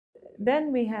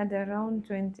Then we had around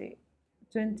 20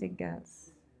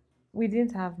 girls. We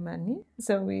didn't have money,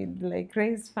 so we like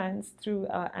raise funds through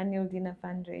our annual dinner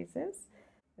fundraisers.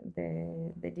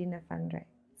 The dinner fundraiser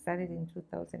started in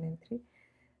 2003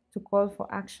 to call for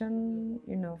action,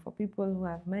 for people who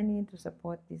have money to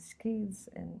support these kids.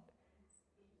 And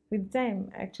with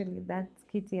time, actually, that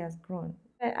kitty has grown.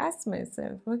 I asked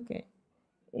myself, okay,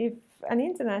 if an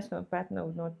international partner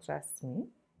would not trust me,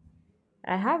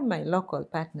 I have my local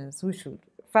partners who should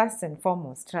first and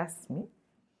foremost trust me.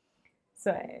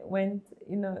 So I went,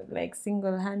 like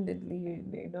single-handedly,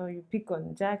 you pick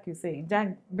on Jack, you say,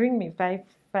 Jack, bring me five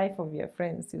of your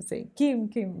friends. You say, Kim,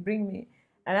 bring me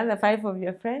another five of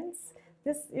your friends.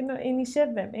 Just,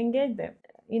 initiate them, engage them.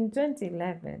 In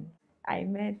 2011, I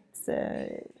met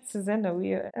Susanna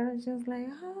Weir. And she was like,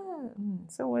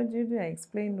 so what do you do? I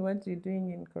explained what you're doing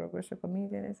in Korogocho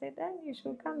community. And I said, then you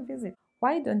should come visit.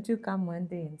 Why don't you come one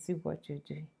day and see what you're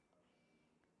doing?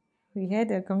 We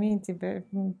had a community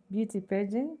beauty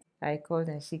pageant. I called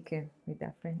her, she came with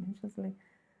a friend. And she was like,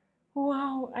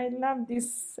 wow, I love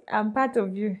this. I'm part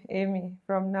of you, Emmie,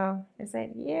 from now. I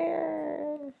said,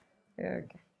 yeah.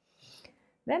 Okay.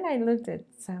 Then I looked at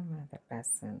some other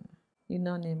person. You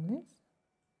know Nameless?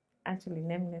 Actually,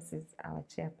 Nameless is our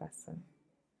chairperson.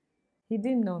 He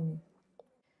didn't know me.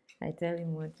 I tell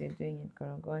him what you're doing in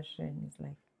Korogocho, and he's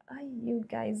like, oh, you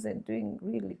guys are doing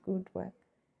really good work.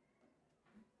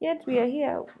 Yet we are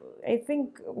here. I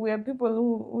think we are people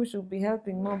who should be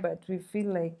helping more, but we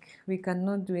feel like we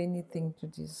cannot do anything to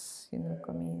these,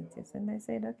 communities. And I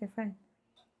said, okay, fine.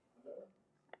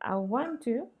 I want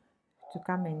you to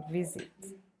come and visit.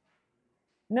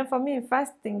 For me,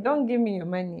 first thing, don't give me your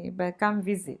money, but come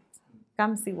visit.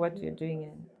 Come see what you're doing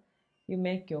and you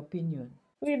make your opinion.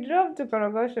 We drove to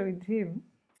Korogocho with him.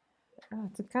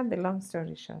 To cut the long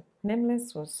story short,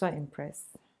 Nameless was so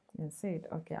impressed and said,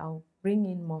 okay, I'll bring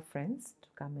in more friends to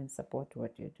come and support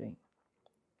what you're doing.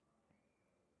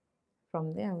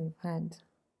 From there,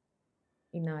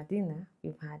 in our dinner,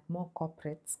 we've had more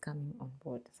corporates coming on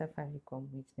board. Safaricom,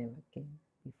 which never came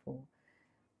before.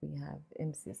 We have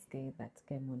MCSK that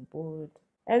came on board.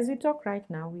 As we talk right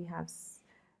now, we have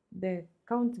the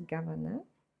county governor,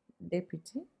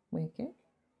 Deputy Mweke.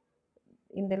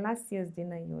 In the last year's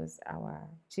dinner, he was our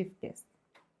chief guest.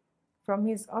 From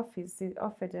his office, he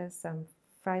offered us some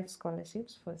 5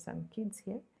 scholarships for some kids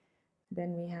here.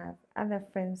 Then we have other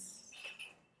friends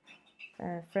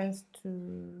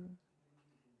to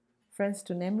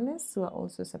Nameless who are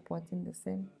also supporting the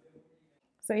same.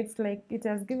 So it's like it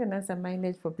has given us a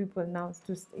mileage for people now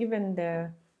to even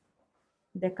the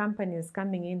companies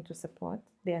coming in to support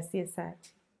their CSR.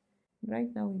 Right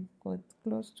now we've got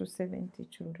close to 70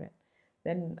 children.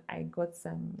 Then I got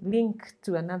some link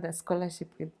to another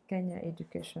scholarship with Kenya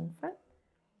Education Fund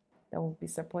that will be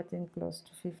supporting close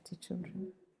to 50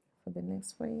 children for the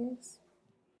next 4 years.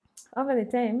 Over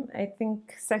the time, I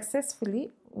think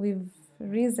successfully we've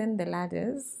risen the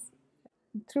ladders.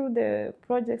 Through the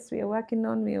projects we are working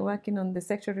on the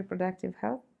sexual reproductive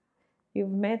health. We've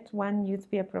met one youth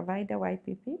peer provider,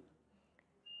 YPP,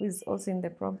 who is also in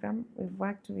the program. We've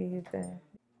worked with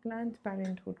Planned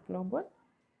Parenthood Global,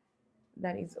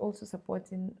 that is also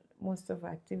supporting most of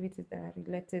our activities that are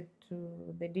related to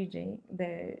the DJ,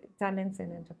 the talents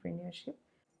and entrepreneurship.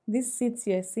 These seats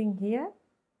you're seeing here,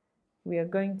 we are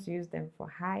going to use them for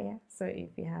hire. So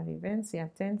if you have events, you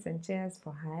have tents and chairs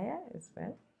for hire as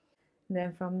well.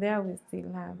 Then from there, we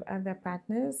still have other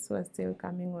partners who are still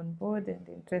coming on board and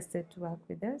interested to work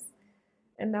with us.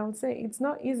 And I would say it's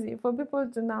not easy for people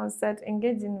to now start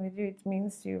engaging with you. It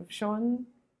means you've shown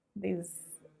there's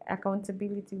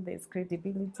accountability, there's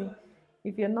credibility.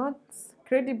 If you're not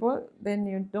credible, then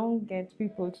you don't get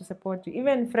people to support you,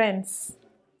 even friends.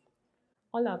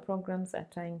 All our programs are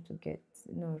trying to get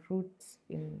roots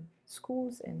in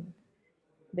schools and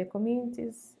the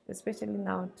communities, especially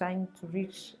now trying to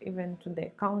reach even to the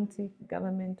county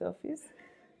government office.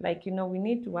 Like, we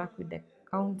need to work with the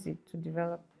county to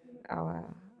develop our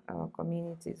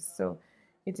communities. So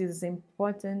it is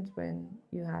important when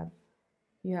you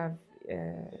have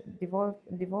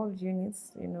devolved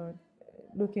units,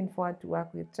 looking forward to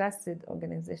work with trusted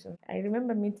organizations. I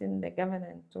remember meeting the governor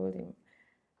and told him,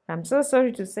 I'm so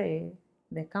sorry to say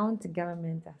the county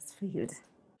government has failed.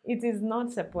 It is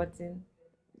not supporting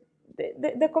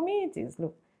the communities.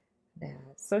 Look, there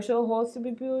are social halls to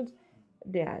be built,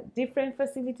 there are different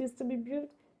facilities to be built.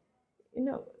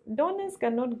 Donors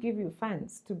cannot give you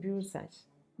funds to build such,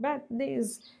 but there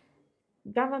is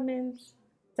government,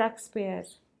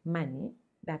 taxpayers' money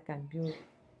that can build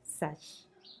such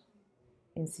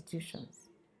institutions.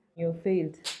 You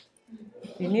failed.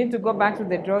 You need to go back to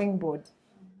the drawing board.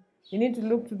 You need to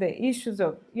look to the issues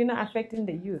of, affecting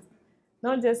the youth.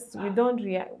 Not just, we don't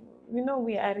react,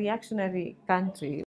 we are a reactionary country.